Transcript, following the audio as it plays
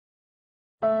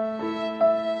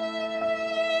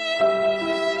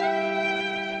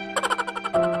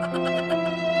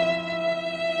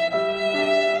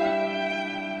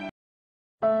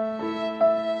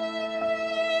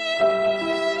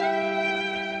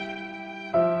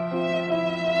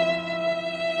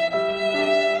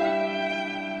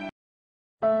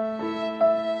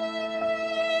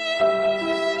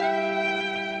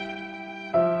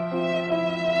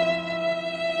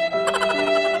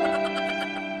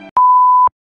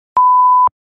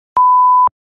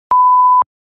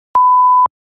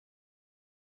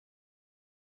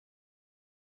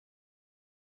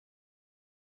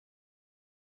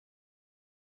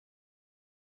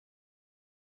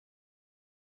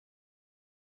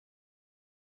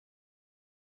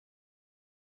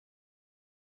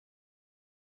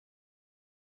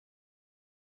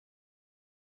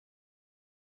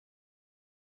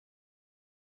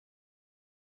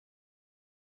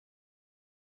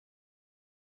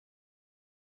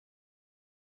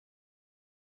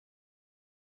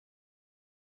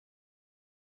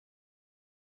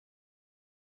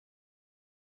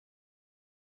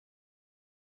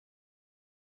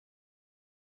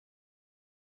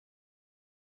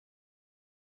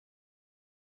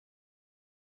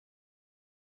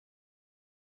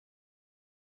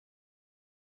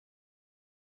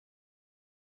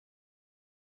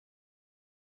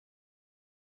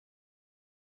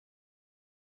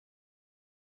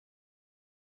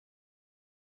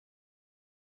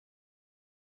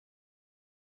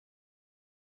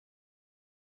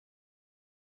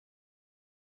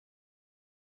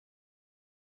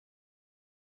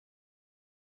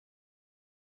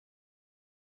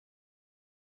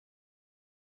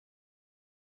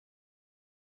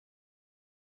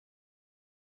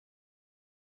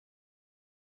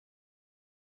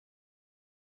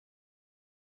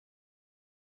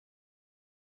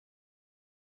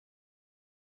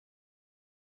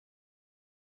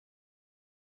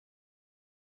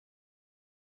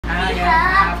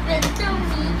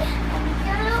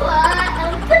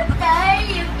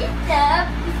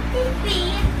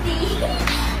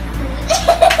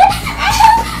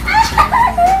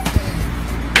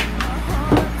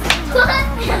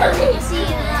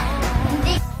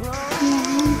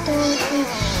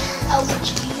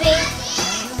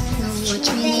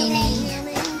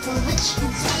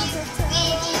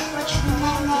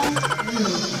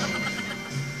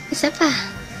Isa pa.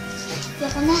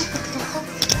 Yaka na.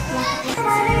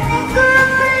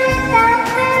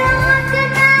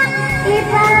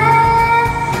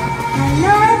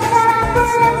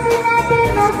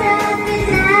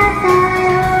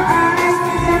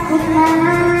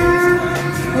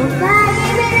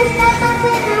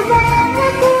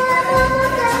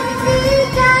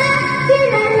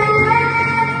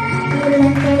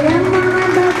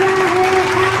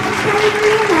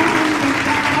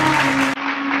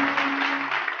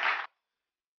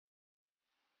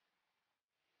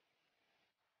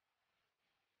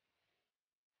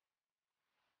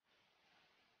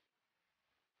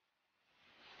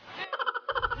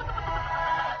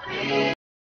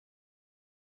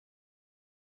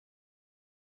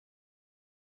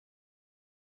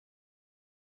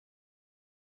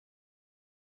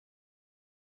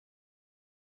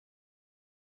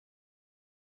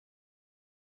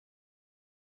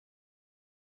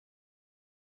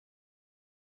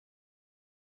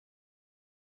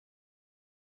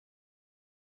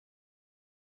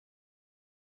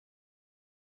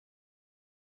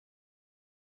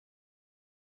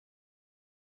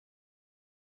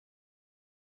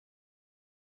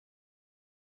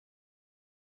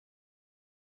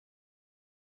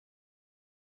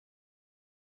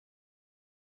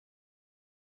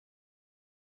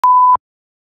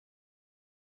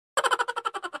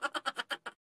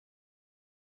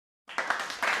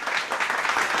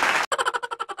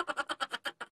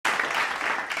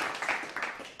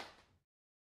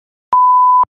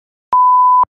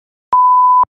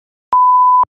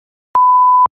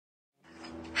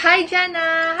 Hi,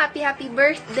 Janna! Happy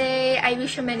birthday! I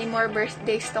wish you many more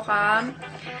birthdays to come.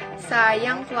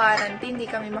 Sayang quarantine, hindi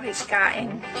kami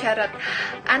makikain. Charot.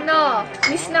 Ano,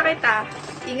 miss na kita.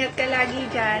 Ingat ka lagi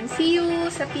dyan. See you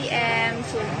sa PM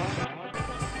soon.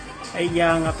 Hi,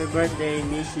 Yang. Happy birthday.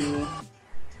 Miss you.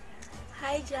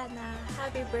 Hi, Janna.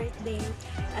 Happy birthday.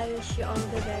 I wish you all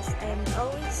the best and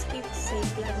always keep safe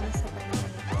lang sa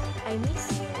Panginoon. I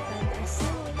miss you and I see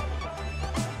you.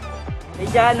 Hey,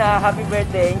 Janna. Happy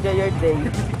birthday. Enjoy your day.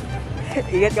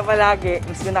 Ingat ka palagi.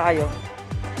 Miss ko na kayo.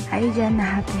 Hi,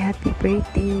 Janna. Happy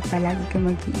birthday. Palagi ka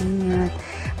mag-iingat.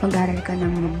 Mag-aral ka ng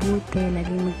mabuti.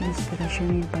 Laging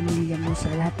mag-inspirasyon yung pamilya mo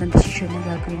sa lahat ng desisyon na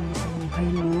gagawin mo sa buhay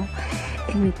mo.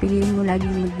 And piliin mo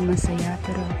laging maging masaya.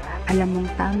 Pero alam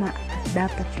mong tama at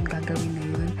dapat yung gagawin na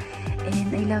yun. And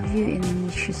I love you and I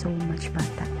miss you so much,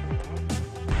 bata.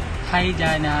 Hi,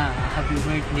 Janna. Happy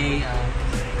birthday.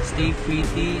 Stay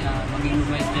pretty. Maging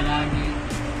mabait ka lagi.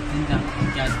 And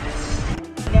God bless.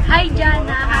 Hi,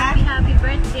 Janna. Happy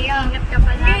birthday. Ingat ka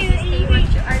palagi. Stay what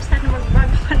you are. Sana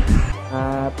magbago ka na.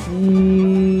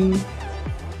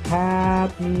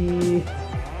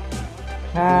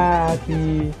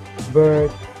 Happy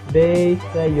birthday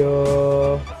sa'yo.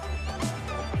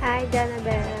 Hi, Janna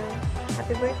Bell.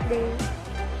 Happy birthday.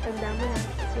 Tanda mo na.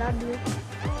 Love you.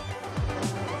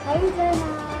 Hi,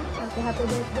 Janna. Happy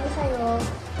birthday sa'yo.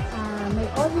 May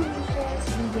all your wishes,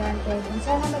 bigyan kayo.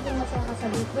 Sana maging masaya ka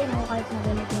sa birthday mo kahit na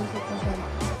ganito yung sitwasyon.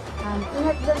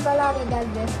 Ingat doon palagi. God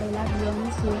bless. I love you.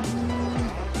 Miss you.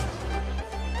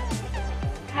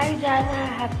 Hi,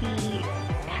 Janna.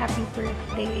 Happy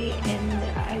birthday and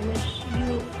I wish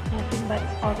you nothing but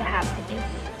all the happiness.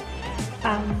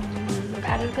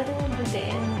 Mag-aral ka ng mabuti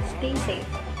and stay safe.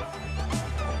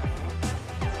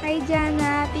 Hi,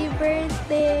 Janna. Happy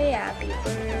birthday. Happy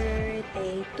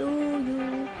birthday to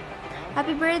you.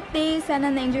 Happy birthday.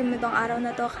 Sana na-enjoy mo tong araw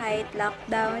na to kahit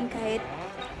lockdown, kahit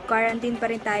quarantine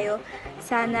pa rin tayo.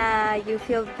 Sana you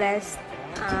feel blessed.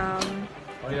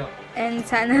 And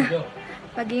sana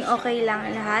maging okay lang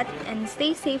lahat. And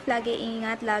stay safe lagi.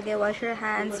 Ingat lagi. Wash your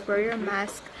hands. Wear your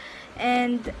mask.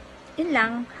 And yun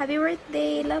lang. Happy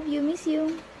birthday. Love you. Miss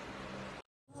you.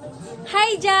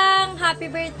 Hi, Jang! Happy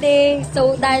birthday!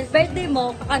 So, dahil birthday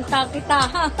mo, kakanta kita.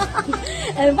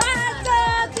 And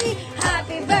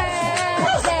happy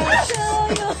birthday to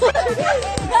you!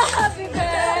 Happy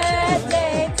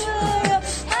birthday to you!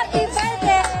 Happy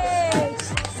birthday!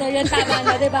 So, yun tama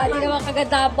na, diba? Hindi naman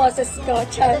kaganda ang boses ko.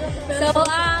 Char. So,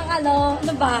 ano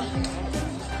ba?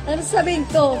 Ano sabihin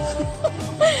ko?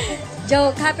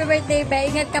 Joke, happy birthday, be.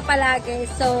 Ingat ka palagi.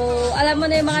 So, alam mo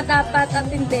na yung mga dapat at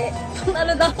hindi.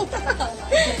 Ano daw?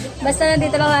 Basta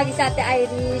nandito lang lagi sa Ate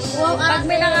Irish. Pag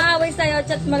may nangaaway sa'yo,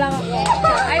 chat mo lang ako.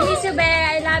 I miss you, be.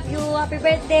 I love you. Happy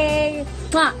birthday.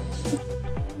 Mwah!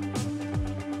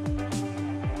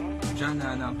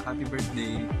 Janna, anak, happy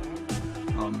birthday.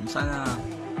 Sana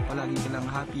palagi ka lang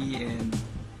happy and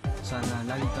sana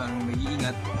lagi kang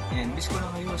mag-iingat. And miss ko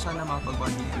lang kayo. Sana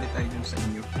makapag-bonding ulit tayo dun sa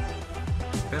inyo.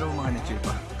 Pero mga na-chill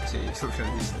pa kasi social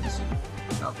distancing.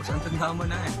 Tapos ang tanda mo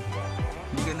na eh.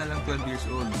 hindi ka na lang 12 years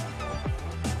old.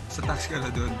 Sa tax ka na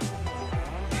dun.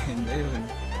 And ayun,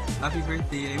 happy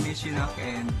birthday, I miss you, Nak,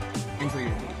 and enjoy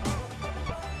your day.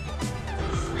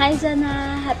 Hi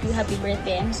Janna! Happy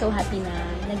birthday! I'm so happy na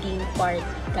naging part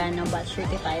ka ng Batch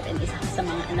 35 and isa ka sa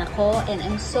mga anak ko, and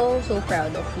I'm so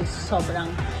proud of you.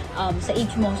 Sobrang, sa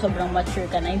age mo, sobrang mature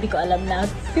ka na. Hindi ko alam na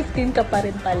 15 ka pa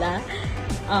rin pala.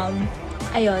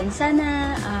 Ayun,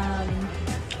 sana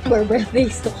more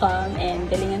birthdays to come and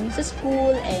galingan mo sa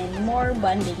school and more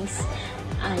bondings.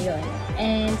 Ayun.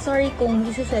 And sorry kung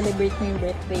isa-celebrate mo yung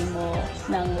birthday mo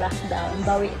ng lockdown.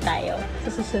 Bawi tayo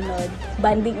sa susunod.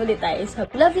 Banding ulit tayo. So,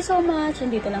 love you so much.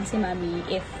 Andito lang si Mami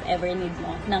if ever need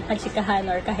mo ng katsikahan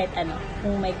or kahit ano.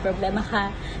 Kung may problema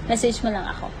ka, message mo lang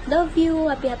ako. Love you.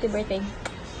 Happy birthday.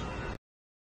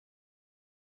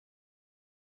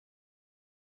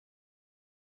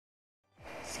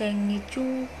 생일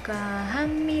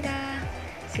축하합니다.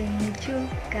 생일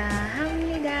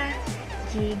축하합니다.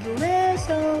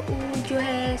 지구에서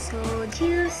우주에서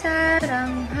질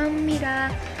사랑합니다.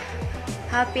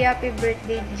 Happy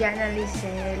birthday, Janna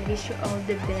Lizel. Wish you all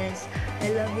the best.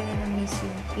 I love you and I miss you.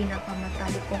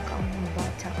 Pinakamatalik kong kaunang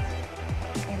bata.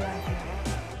 I love you.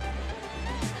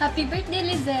 Happy birthday,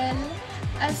 Lizel.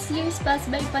 As years pass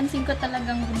by, pansin ko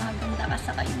talagang gumaganda ka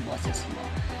sa kayong boses mo.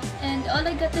 And all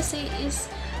I got to say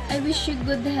is, I wish you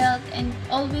good health and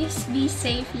always be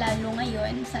safe, lalo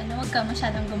ngayon. Sana wag ka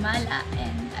masyadong gumala.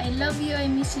 And I love you, I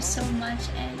miss you so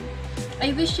much, and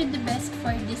I wish you the best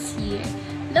for this year.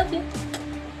 Love you!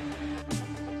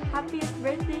 Happiest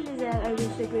birthday, Lizel. I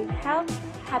wish you good health,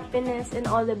 happiness, and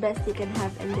all the best you can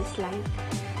have in this life.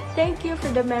 Thank you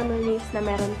for the memories na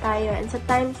meron tayo and sa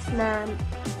times na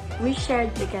we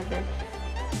shared together.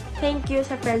 Thank you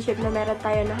sa friendship na meron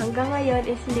tayo na hanggang ngayon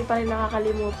is hindi pa rin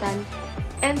nakakalimutan.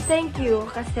 And thank you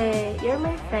kasi you're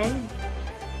my friend.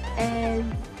 And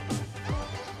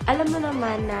alam mo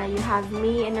naman na you have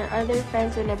me and our other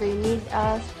friends whenever you need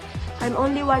us. I'm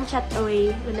only one chat away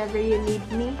whenever you need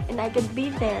me. And I can be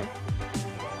there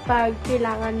pag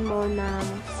kailangan mo ng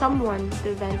someone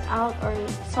to vent out or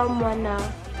someone na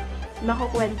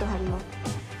makukwentuhan mo.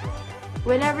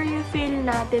 Whenever you feel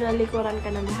na tinalikuran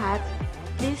ka ng lahat,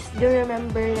 please do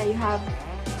remember that you have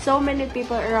so many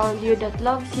people around you that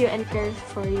loves you and cares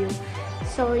for you.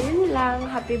 So, yun lang.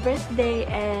 Happy birthday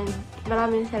and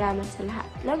maraming salamat sa lahat.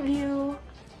 Love you!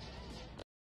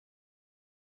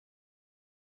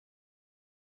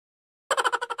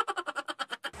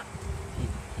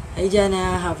 Hey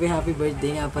Janna! Happy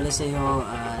birthday nga pala sa'yo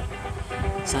at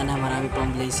sana marami pang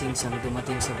blessings ang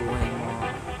dumating sa buhay mo.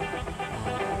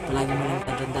 Palagi mo lang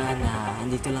tatandaan na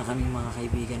andito lang kaming mga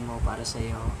kaibigan mo para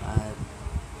sa'yo at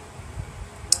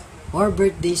more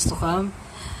birthdays to come.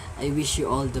 I wish you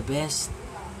all the best.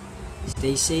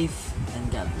 Stay safe and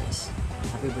God bless.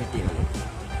 Happy birthday ulit.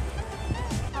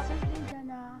 Happy birthday,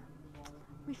 Janna.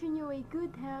 Wishing you a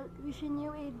good health. Wishing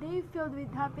you a day filled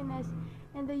with happiness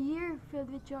and a year filled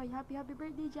with joy. Happy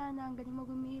birthday, Janna. Ang galing mo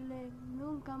gumiling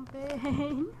nung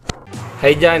campaign.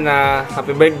 Hi Janna,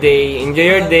 happy birthday.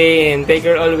 Enjoy your day and take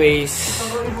care always.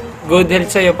 Good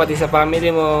health sa'yo pati sa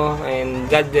family mo and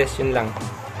God bless, yun lang.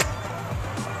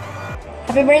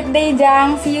 Happy birthday,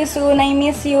 Jang. See you soon. I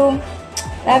miss you.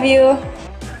 Love you.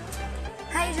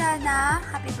 Hi, Janna.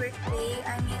 Happy birthday.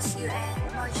 I miss you and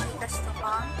more chicas to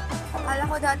come. Akala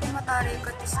ko dati mataray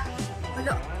ko.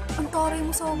 Wala, ang taray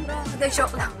mo sobra. Hindi,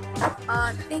 joke lang.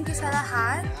 Thank you sa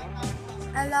lahat.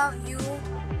 I love you.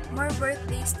 More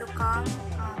birthdays to come.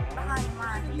 Baka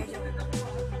naman.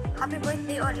 Happy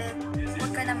birthday ulit.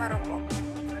 Huwag ka na marupok.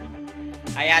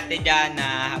 Hi Ate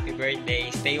Janna, happy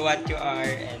birthday. Stay what you are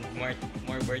and more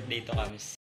birthday to come.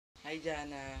 Hi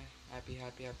Janna, happy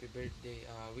birthday.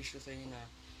 Wish ko sa'yo na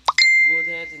good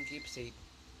health and keep safe.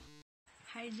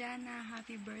 Hi Janna,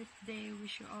 happy birthday.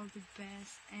 Wish you all the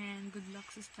best and good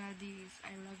luck sa studies.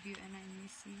 I love you and I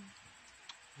miss you.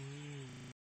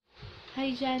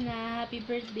 Hi Janna, happy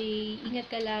birthday. Ingat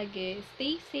ka lagi.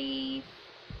 Stay safe.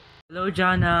 Hello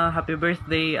Janna, happy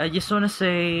birthday. I just wanna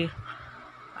say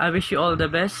I wish you all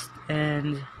the best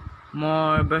and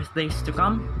more birthdays to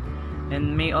come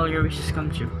and may all your wishes come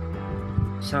true.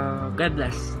 So, God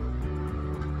bless.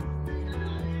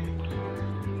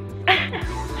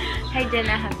 Hi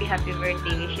Janna, happy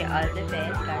birthday. Wish you all the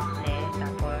best. God bless.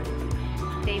 Tapos,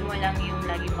 stay mo lang yung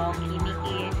lagi mo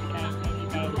kinikis kahit hindi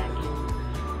tayo lagi.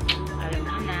 Alam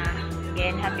mo na.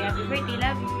 Again, happy birthday.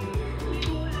 Love you.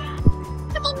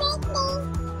 Happy birthday.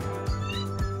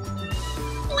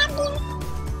 Love you.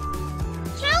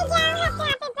 Hi Jan,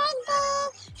 happy birthday.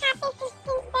 Happy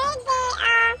 15th birthday.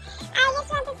 I just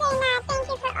want to say na thank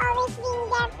you for always being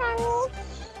there for me.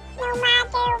 No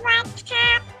matter what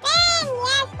happened.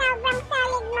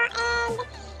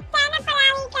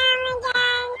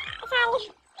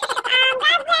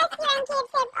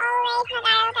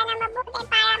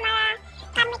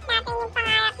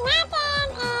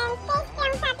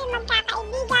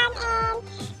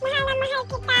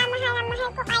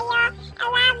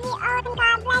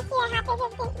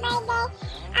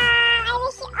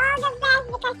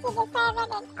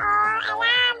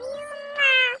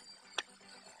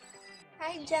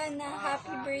 Hi, Janna.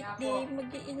 Happy birthday.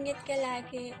 Mag-iingat ka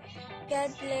lagi. God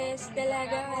bless.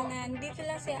 Dalaga ka na. Dito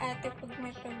lang si ate pag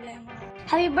may problema.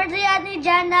 Happy birthday, Ate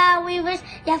Janna. We wish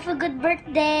you have a good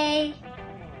birthday.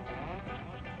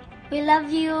 We love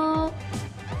you.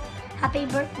 Happy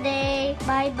birthday.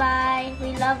 Bye-bye.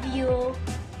 We love you.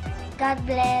 God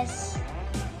bless.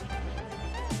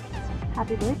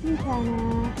 Happy birthday,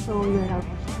 Janna! So, you're now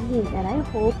 15 and I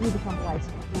hope you become wise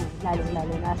too,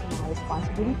 lalo-lalo na sa mga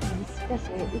responsibilities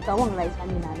kasi ikaw ang Liza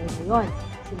ni nanay ngayon.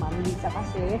 Si Mami Lisa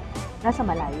kasi nasa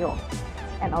malayo.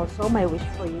 And also, my wish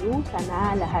for you,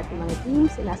 sana lahat ng mga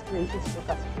dreams and aspirations will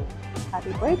come true.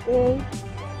 Happy birthday!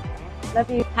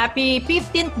 Love you! Happy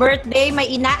 15th birthday,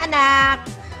 may inaanak!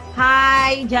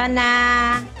 Hi,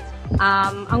 Janna!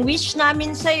 Ang wish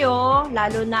namin sa'yo,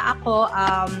 lalo na ako,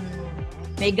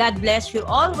 may God bless you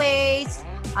always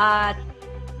at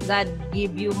God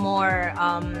give you more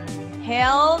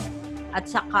health at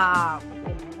saka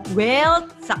wealth,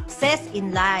 success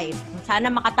in life. Sana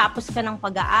makatapos ka ng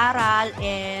pag-aaral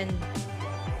and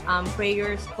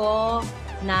prayers ko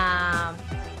na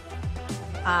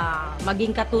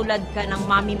maging katulad ka ng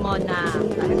mami mo na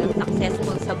talagang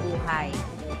successful sa buhay.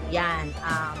 Yan.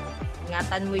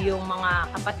 Ingatan mo yung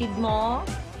mga kapatid mo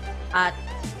at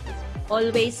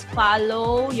always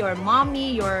follow your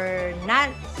mommy,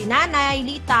 si Nanay,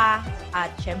 Lita,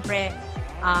 at syempre,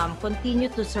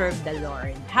 continue to serve the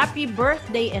Lord. Happy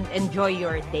birthday and enjoy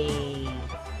your day.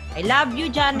 I love you,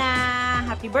 Janna.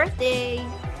 Happy birthday.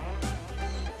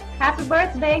 Happy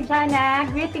birthday,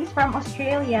 Janna. Greetings from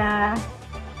Australia.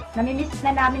 Namimiss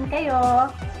na namin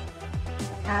kayo.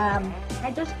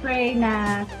 I just pray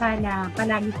na sana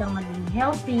palagi kang maging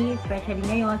healthy, especially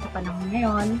ngayon, sa panahon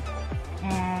ngayon.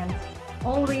 And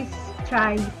always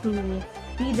try to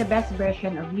be the best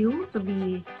version of you, to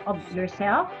be of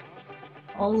yourself.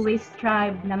 Always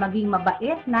try na maging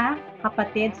mabait na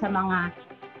kapatid sa mga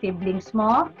siblings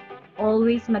mo.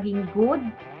 Always maging good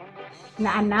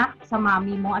na anak sa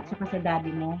mami mo at saka sa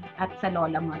daddy mo at sa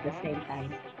lola mo at the same time.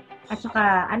 At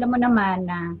saka alam mo naman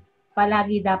na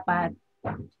palagi dapat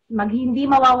hindi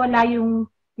mawawala yung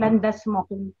landas mo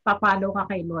kung papalo ka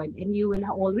kay Lord. And you will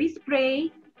always pray,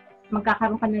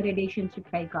 magkakaroon ka ng relationship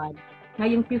kay God.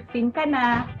 Ngayong 15 ka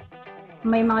na,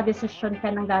 may mga decision ka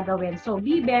nang gagawin. So,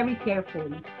 be very careful.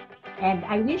 And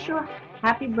I wish you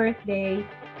happy birthday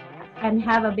and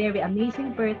have a very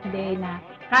amazing birthday na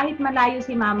kahit malayo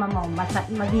si mama mo,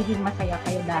 magiging masaya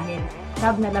kayo dahil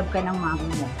love na love ka ng mama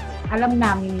mo. Alam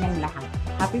namin yan lahat.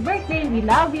 Happy birthday! We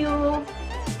love you!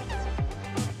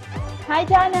 Hi,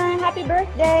 Janna! Happy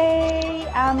birthday!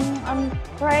 I'm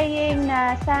praying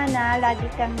na sana lagi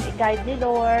kang i-guide ni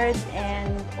Lord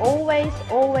and always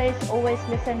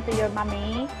listen to your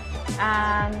mommy.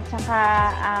 Tsaka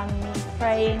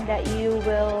praying that you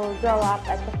will grow up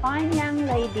as a fine young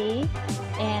lady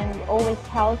and always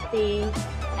healthy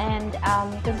and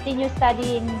continue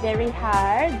studying very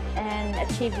hard and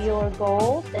achieve your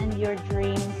goals and your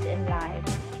dreams in life.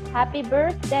 Happy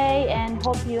birthday and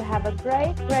hope you have a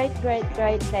great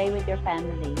day with your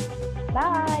family.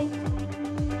 Bye!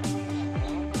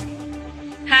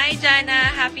 Hi,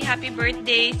 Janna! Happy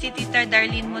birthday! Si Tita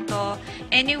Darlene mo to.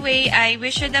 Anyway, I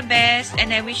wish you the best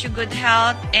and I wish you good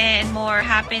health and more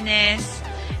happiness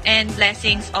and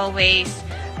blessings always.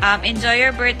 Enjoy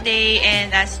your birthday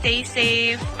and stay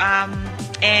safe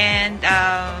and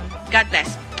God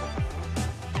bless.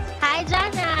 Hi,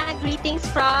 Janna! Greetings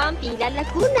from Pila,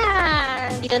 Laguna!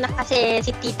 Dito na kasi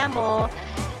si tita mo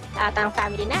at ang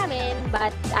family namin.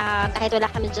 But kahit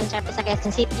wala kami dyan syempre sa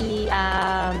Quezon City,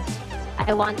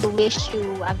 I want to wish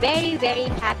you a very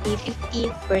happy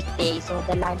 15th birthday. So,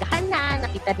 dalaga ka na.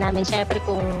 Nakita namin syempre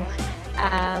kung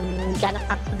gano'n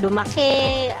ka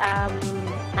lumaki.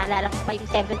 Naalala ko pa yung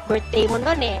 7th birthday mo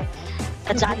noon eh.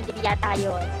 Sa Jollibee yata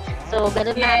yun. So,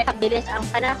 ganun na kabilis ang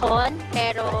panahon,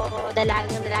 pero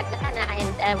dalaga ka na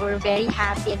and we're very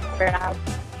happy and proud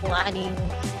kung ano yung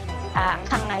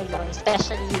ka ngayon,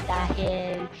 especially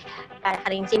dahil para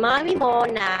rin si mommy mo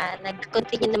na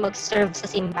nag-continue na mag-serve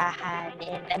sa simbahan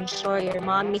and I'm sure your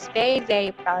mom is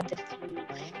very proud of you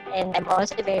and I'm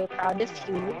also very proud of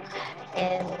you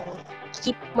and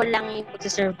keep mo lang yung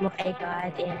pag-serve mo kay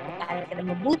God and mag-aaral ka na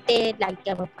mabuti, lagi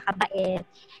ka magpakabait.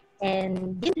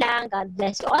 And yun lang. God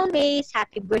bless you always.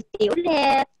 Happy birthday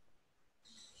ulit.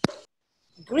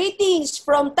 Greetings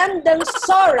from Tandang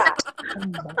Sora.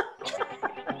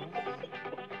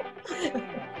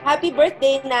 Happy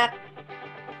birthday, Nak.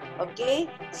 Okay?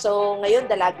 So, ngayon,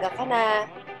 dalaga ka na.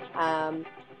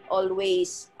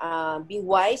 Always be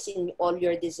wise in all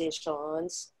your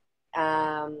decisions.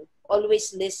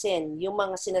 Always listen. Yung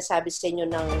mga sinasabi sa inyo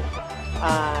ng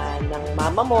ng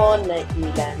mama mo,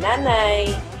 nila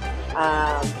nanay,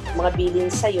 mga bilin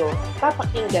sa'yo,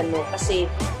 papakinggan mo kasi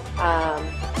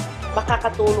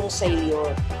makakatulong sa'yo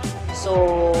yun. So,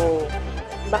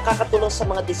 makakatulong sa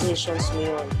mga decisions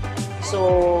mo yun. So,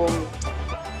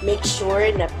 make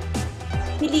sure na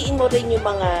piliin mo rin yung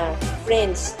mga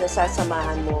friends na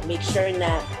sasamahan mo. Make sure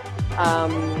na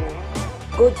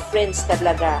good friends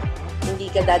talaga. Hindi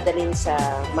ka dadalhin sa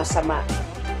masama.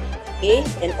 Okay?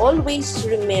 And always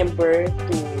remember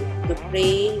to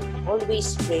pray.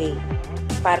 Always pray.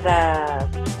 Para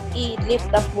i-lift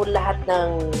up mo lahat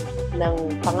ng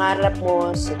pangarap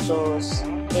mo sa Diyos.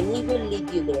 And He will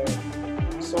lead you there.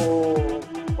 So,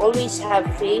 always have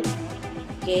faith.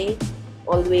 Okay?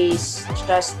 Always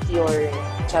trust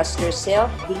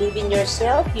yourself. Believe in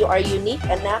yourself. You are unique,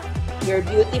 anak. You're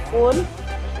beautiful.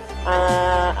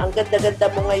 Ang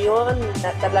ganda-ganda mo ngayon na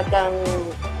talagang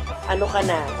ano ka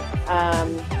na,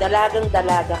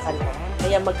 dalagang-dalaga ka na.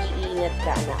 Kaya mag-iingat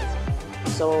ka, anak.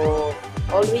 So,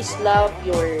 always love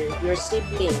your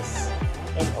siblings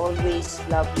and always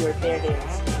love your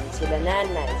parents. Sila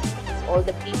nanay. All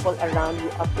the people around you,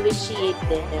 appreciate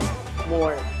them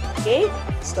more. Okay?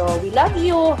 So, we love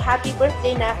you. Happy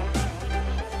birthday, na.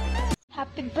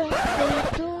 Happy birthday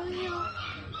to you.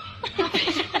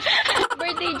 Happy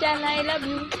birthday, Janna. I love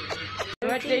you.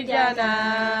 Birthday, Janna.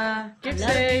 Keep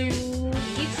safe.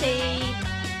 Keep safe.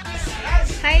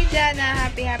 Hi, Janna.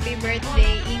 Happy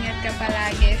birthday. Ingat ka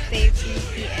palagi. Stay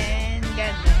easy and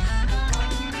God bless.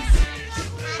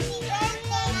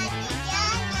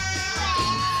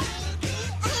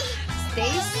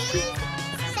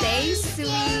 Stay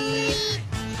sweet.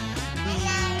 We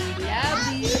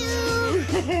love you.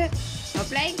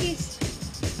 Flying kiss.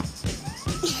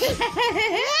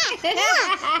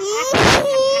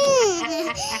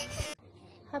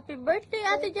 Happy birthday,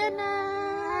 Ate Janna!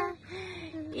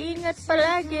 Ingat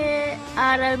palagi.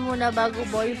 Aral muna bago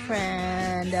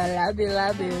boyfriend. I love you.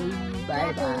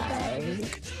 Bye-bye.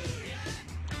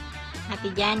 Ate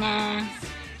Janna,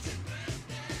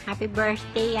 happy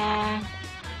birthday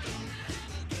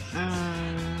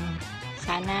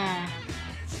sana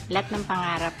lahat ng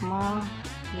pangarap mo,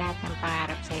 lahat ng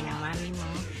pangarap sa'yo ng mami mo,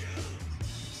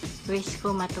 wish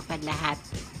ko matupad lahat.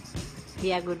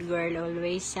 Be a good girl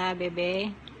always,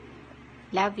 bebe.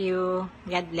 Love you.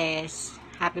 God bless.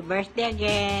 Happy birthday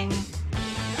again.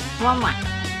 Mama.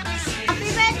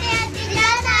 Happy birthday, Ate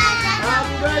Janna!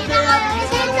 Happy birthday,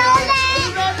 Ate Janna!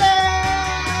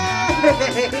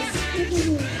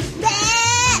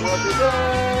 Happy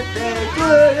birthday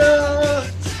to you!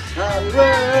 Happy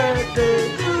birthday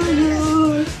to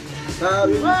you!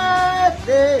 Happy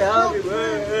birthday, happy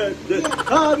birthday,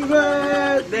 happy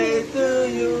birthday to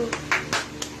you!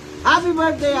 Happy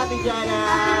birthday, Ate Janna!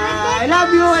 I love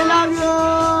you, I love you!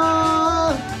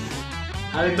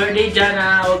 Happy birthday,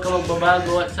 Janna! Huwag ka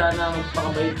magbabago at sana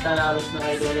magpakabait ka lalos ng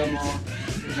idola mo.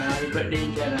 Happy birthday,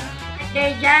 Janna!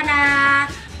 Birthday, Janna!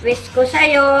 Wish ko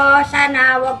sa'yo,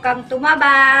 sana huwag kang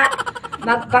tumaba.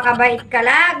 Magpakabait ka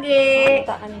lagi.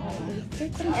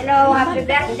 Hello, happy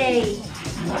birthday!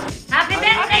 Happy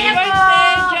birthday ako!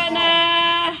 Janna!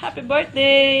 Happy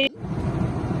birthday!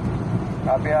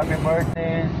 Happy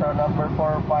birthday sa number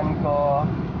 4 fan ko.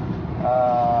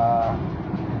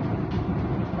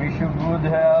 Wish you good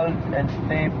health and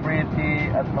stay pretty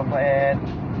at mabait.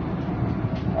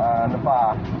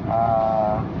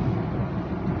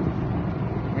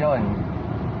 Yun.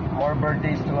 More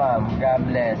birthdays to come. God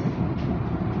bless.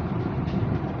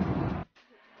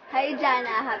 Hi,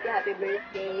 Janna. Happy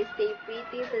birthday. Stay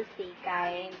pretty, so stay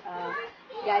kind.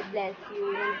 God bless you.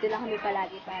 Nandito lang kami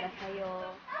palagi para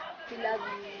sa'yo. We love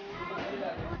you.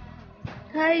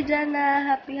 Hi,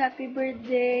 Janna. Happy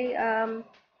birthday.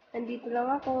 Nandito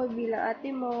lang ako bilang ate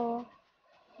mo.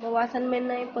 Bawasan mo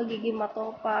na yung pagiging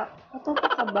matopak.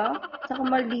 Matopak ka ba? Tsaka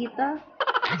maldita?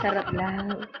 Charot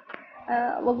lang.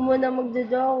 Wag mo na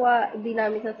magjojowa. Hindi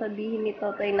namin sasabihin ito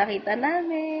tayo nakita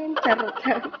namin. Charot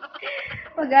lang.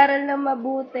 Mag-aral na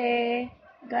mabuti.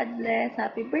 God bless.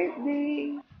 Happy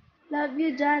birthday. Love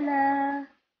you, Janna.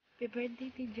 Happy birthday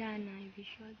to Janna. I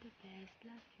wish you all the best.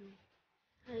 Love you.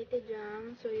 Hi,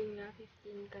 Tejang. So, yun nga,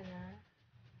 15 ka na.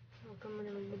 Huwag ka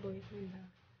muna mag-boyfriend ha.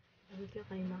 Sabi ka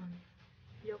kay mami.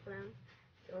 Joke lang.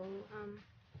 So,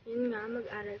 yun nga,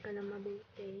 mag-aral ka na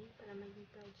mabuti para maging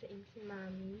proud sa inyo si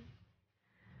mami.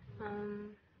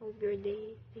 Hope your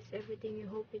day is everything you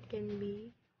hope it can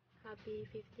be. Happy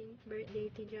 15th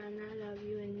birthday, Tijana. Love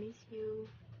you and miss you.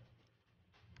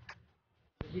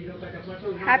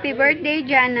 Happy birthday,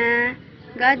 Janna.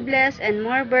 God bless and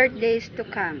more birthdays to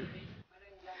come.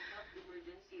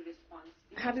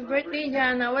 Happy birthday,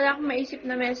 Janna. Wala akong maisip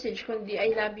na message kundi I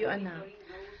love you, anak.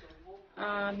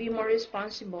 Be more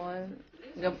responsible.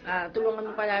 Tulungan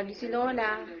mo palagi si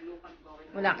Lola.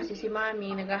 Wala kasi si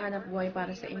Mami, naghahanap buhay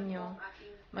para sa inyo.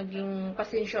 Maging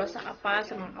pasensyosa ka pa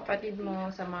sa mga kapatid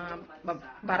mo, sa mga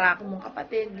barako mong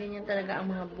kapatid. Ganyan talaga ang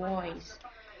mga boys.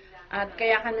 At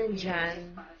kaya ka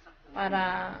nandyan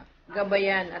para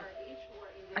gabayan at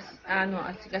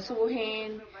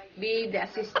asikasuhin. Be the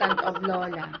assistant of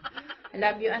Lola. I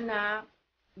love you, anak.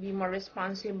 Be more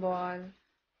responsible.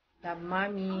 Love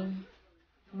Mommy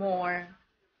more.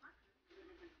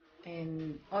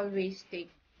 And always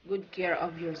take good care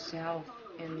of yourself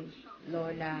and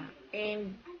Lola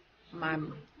and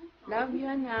Mommy. Love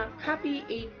you, anak. Happy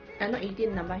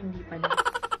 18 na ba? Hindi pa na.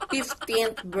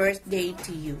 15th birthday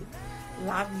to you.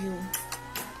 Love you.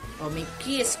 May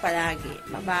kiss palagi.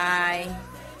 Bye-bye.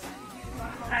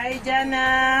 Hi, Janna.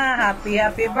 Happy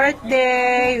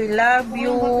birthday. We love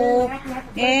you.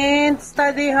 And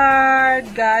study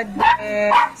hard. God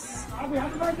bless.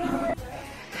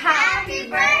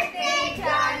 Happy birthday,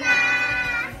 Janna!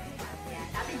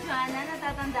 Ate Janna,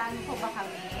 natatandaan mo po ba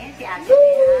kami? Si Ate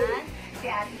Yan, si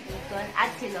Ate Ikon,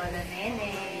 at si Lola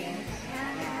Neneng.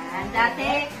 Yan.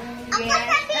 Dati, yes,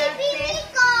 si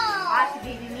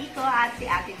Baby Miko, at si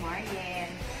Ate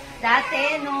Marian.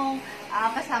 Dati, nung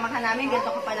kasama ka namin, ganito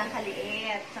ka palang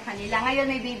kaliit sa kanila. Ngayon,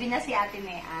 may baby na si Ate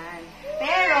Mean.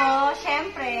 Pero,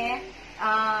 syempre,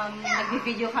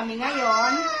 nag-video kami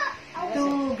ngayon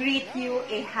to greet you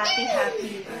a happy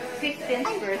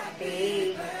 15th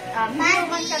birthday. Hindi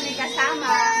naman kami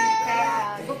kasama,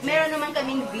 kaya meron naman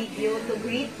kaming video to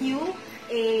greet you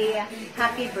a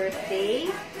happy birthday.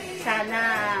 Sana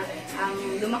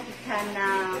lumaki ka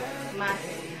na mas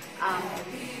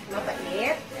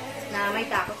mabait, na may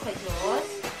takot sa Diyos,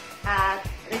 at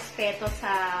respeto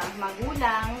sa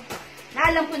magulang, na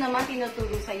alam ko naman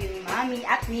tinuturo sa iyo ni Mami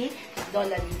at ni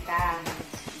Lola Lita.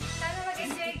 Sana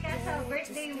mag-enjoy ka sa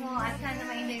birthday mo at sana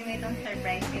ma-enjoy mo itong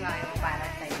surprise ni Mami mo para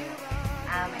sa iyo.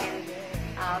 And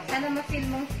sana ma-feel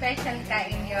mong special ka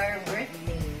in your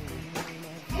birthday.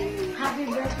 Happy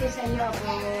birthday sa iyo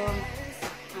ako.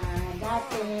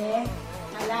 Dati,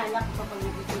 naalala ko pa pag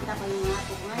nakikita ko yung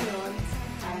ako ngayon,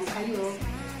 parang kayo,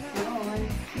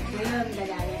 ngayon,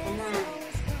 dadaya ka na.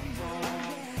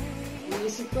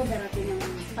 Iisip ko, darating ng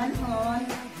panahon,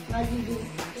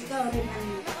 ikaw rin ang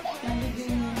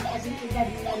magiging kasing edad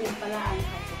na rin pala ang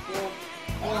ako ko.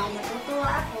 Kaya natutuwa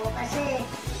ako kasi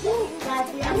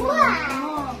dati ang mga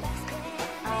mo,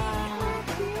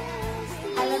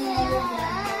 alam mo yun na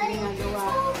ginagawa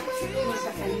ko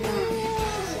sa kanya.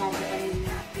 Masyado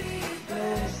kanina.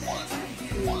 Plus,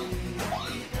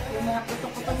 yung mga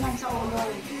kutok-kutok man sa ulo.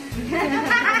 Mayroon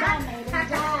dyan.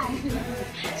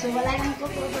 So, wala nang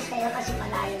tututos kayo kasi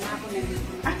malayo na ako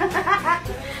nandito.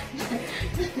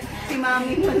 Si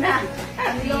Mami mo na.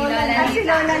 Si Lola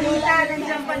Lita,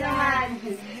 nandiyan pa naman.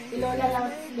 Si Lola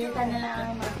Lita na lang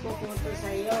ang magpupunto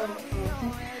sa'yo.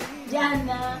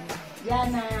 Janna,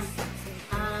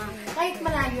 kahit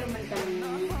malayo man kami,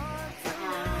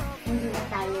 hindi na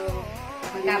tayo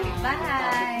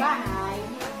magkapit-bahay.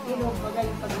 Pero baga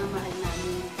yung pagmamahal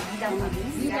namin. Bilang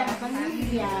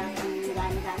pamilya,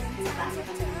 paano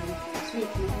kami sweet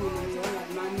na unang lola,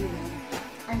 mami mo,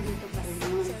 andito pa rin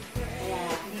yun. Kaya,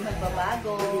 hindi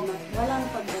magbabago. Walang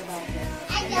pagbabago.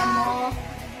 Alam mo,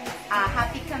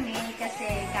 happy kami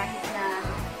kasi kahit na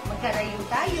magkalayo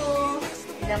tayo,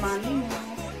 sila mami mo,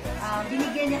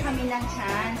 binigyan niya kami ng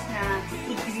chance na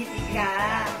i-greet ka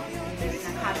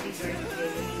ng happy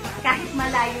birthday. Kahit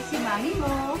malayo si mami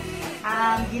mo,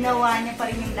 ginawa niya pa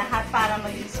rin yung lahat para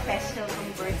maging special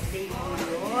yung birthday mo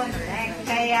yun.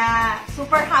 Kaya,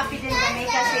 super happy din kami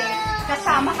kasi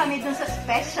kasama kami dun sa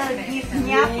special gift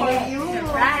niya for you.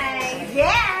 Surprise!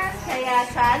 Yes! Kaya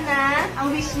sana,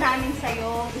 ang wish namin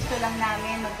sa'yo, gusto lang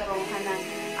namin magkaroon ka ng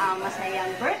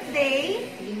masayang birthday.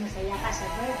 Hindi masaya ka sa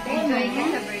birthday mo. Enjoy ka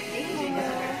sa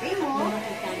birthday mo.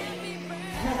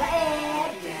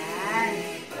 Mabait. Yan.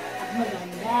 At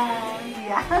maganda.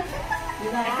 Yan.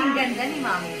 Diba? Kasing ganda ni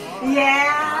mami mo.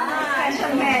 Yeah!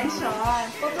 Special mention.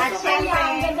 At syempre,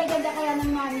 ang ganda-ganda kaya ng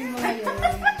mami mo ngayon.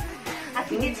 At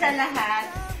higit sa lahat,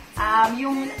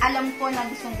 yung alam ko na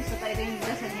gustong-gusto tayo yung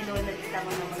dasal ni Lola Lita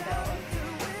mo na magkaroon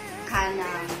ka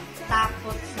ng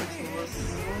takot sa Diyos.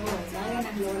 Oo, dahil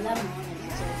ang lola mo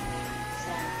nandito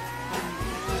sa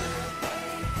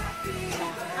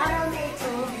araw na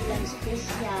ito bilang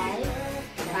special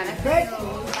para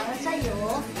birthday para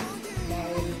sa'yo.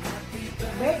 Dahil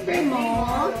birthday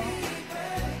mo,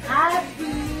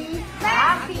 happy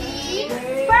birthday!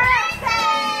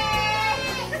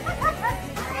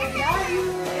 I love you!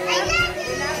 I love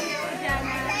you,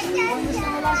 Janna!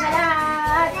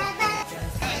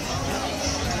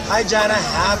 Hi, Janna.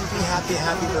 Happy birthday.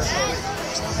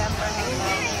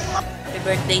 Happy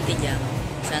birthday, Tijang.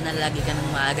 Sana lagi ka nang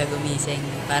maaga gumising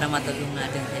para matulong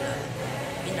natin si Lola.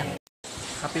 Yun lang.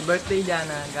 Happy birthday,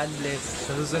 Janna. God bless.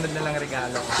 Sa susunod na lang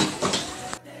regalo.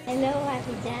 Hello,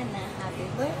 Ate Janna. Happy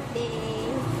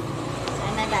birthday.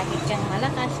 Sana lagi kang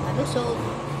malakas, malusog.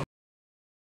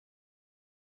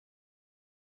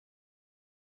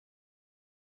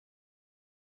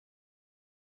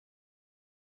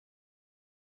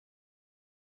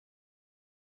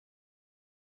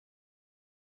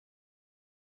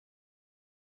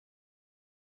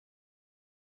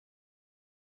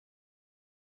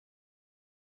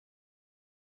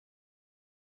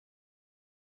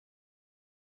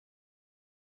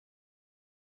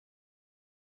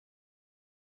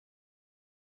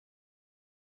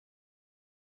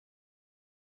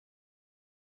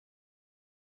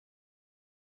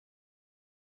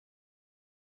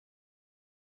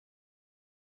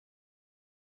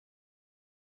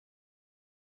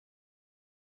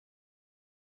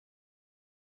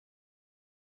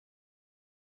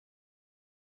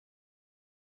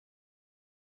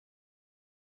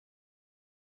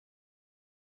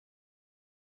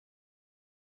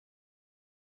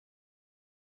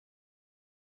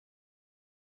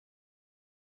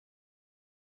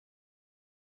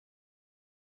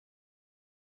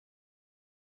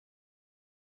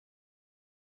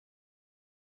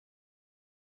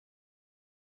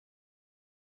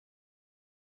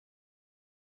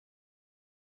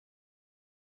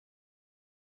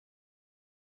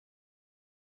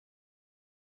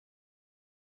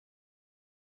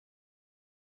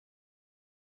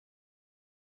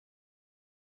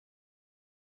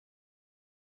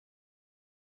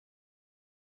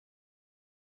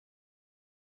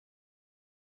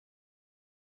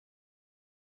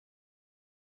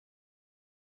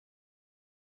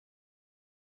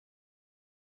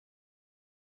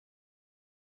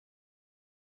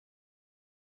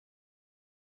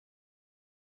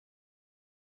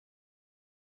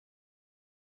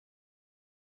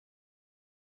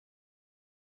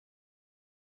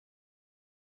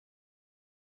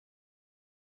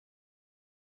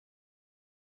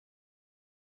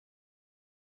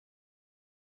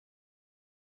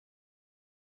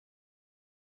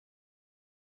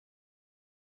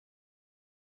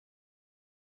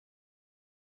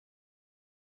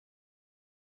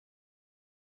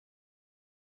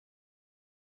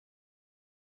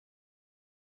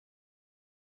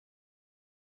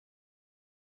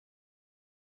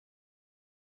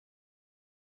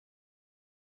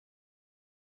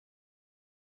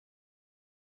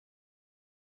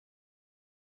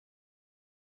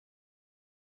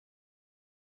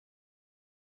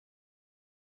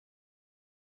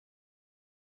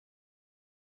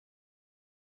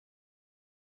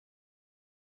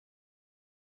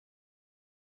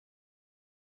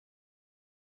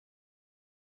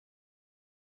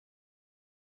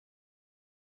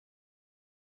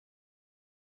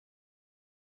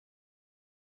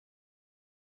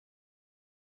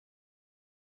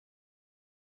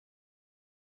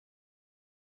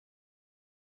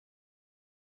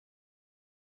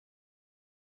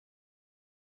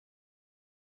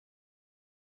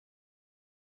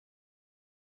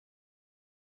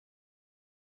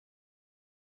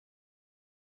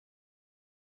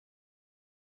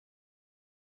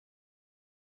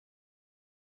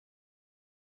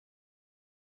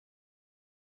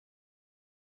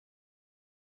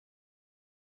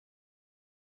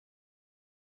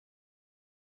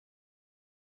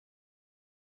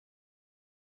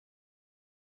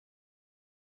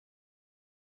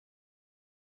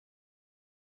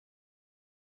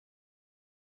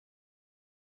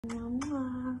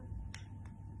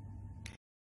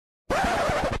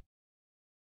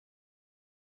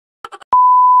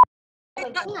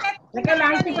 Teka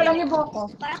lang, isip ko lang yung boko.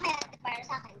 Para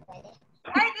sa akin, pwede.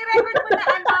 Ay, i-record mo na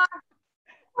ano.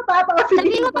 Matatawa si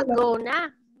Sabi mo Dito. mag-go na.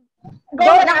 Go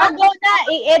na, go na.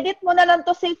 I-edit mo na lang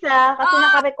to, sis, ha? Kasi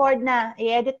naka-record na.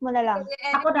 I-edit mo na lang.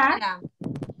 Ako na?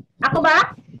 Ako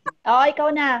ba? Oo,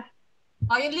 ikaw na.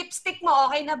 O, yung lipstick mo,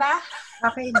 okay na ba?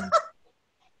 Okay na.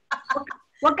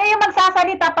 Huwag kayo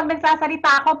magsasalita pag nagsasalita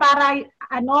ako para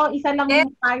isa lang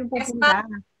yung tayong pupunta.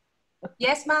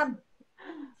 Yes, ma'am.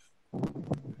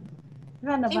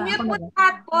 Ano ba? I-mute Ako mo na ba?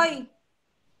 lahat, boy.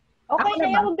 Okay Ako na na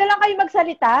yan. ba? Huwag na lang kayo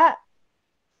magsalita.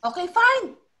 Okay,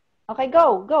 fine. Okay,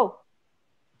 go. Go.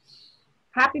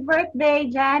 Happy birthday,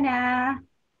 Janna.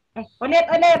 Ulit.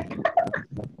 Ano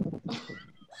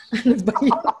ba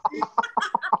yun?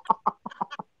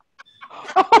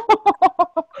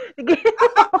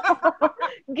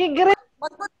 Gigre.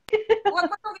 Huwag mo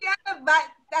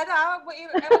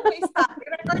itong i-stop.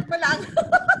 I-record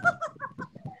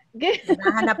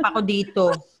Nahanap ako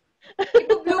dito.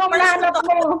 Anong nahanap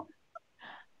mo?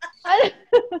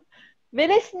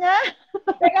 Bilis na.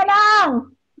 Teka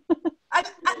lang.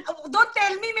 Don't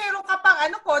tell me meron ka pang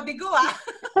kodigo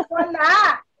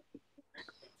Wala.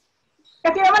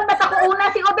 Kasi naman ba't ako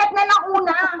una? Si Obet na lang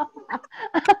una.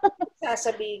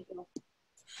 Sasabihin ko.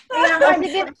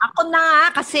 Sige, ako na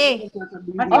nga kasi.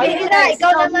 Sige na,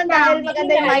 ikaw naman dahil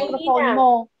maganda yung microphone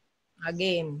mo.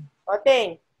 Game.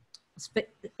 Okay.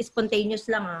 Spontaneous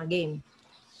lang game.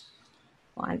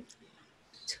 1,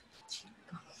 2,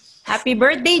 3, go. Happy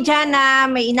birthday, Janna!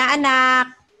 May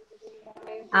inaanak.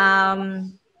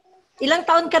 Ilang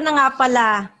taon ka na nga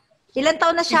pala? Ilang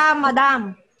taon na siya,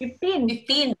 madam?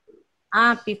 15.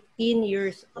 15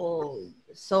 years old.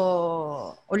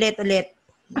 So, ulit.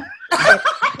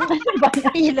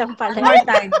 Ilang pala. One more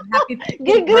time. Happy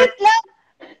Gigrit lang.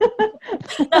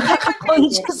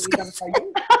 Conscious ka.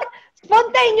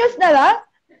 Spontaneous na lang?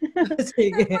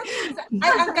 Sige.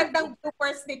 Ang gandang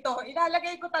bloopers nito.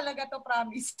 Ilalagay ko talaga to,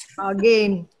 promise.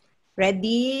 Game.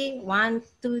 Ready? 1,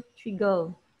 2, 3,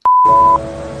 go.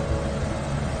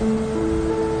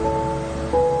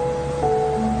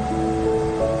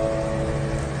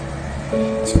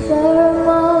 Tomorrow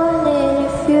morning,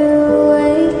 if you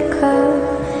wake up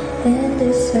and the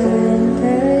sun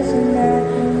does not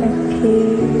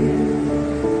appear,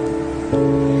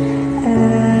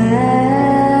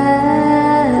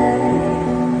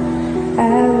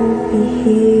 I will be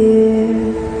here.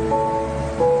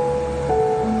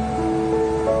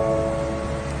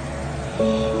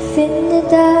 If in the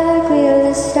dark we'll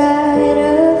decide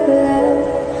of love,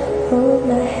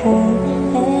 hold my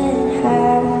hand and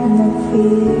have no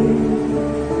fear.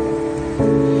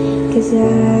 'Cause I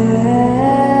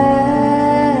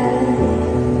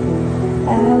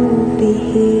will be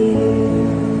here.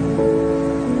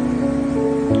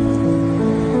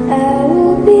 I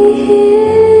will be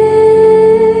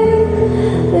here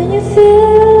when you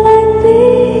feel like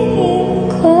being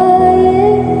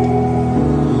quiet,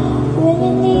 when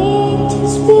you need to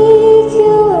speak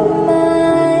your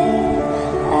mind.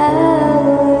 I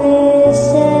will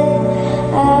listen.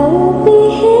 I will be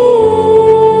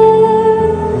here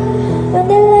when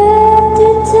the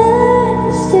laughter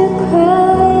turns to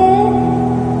crying,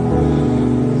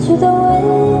 to the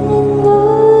wind and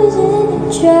blows and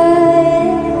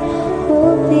trying.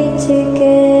 We'll be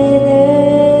together.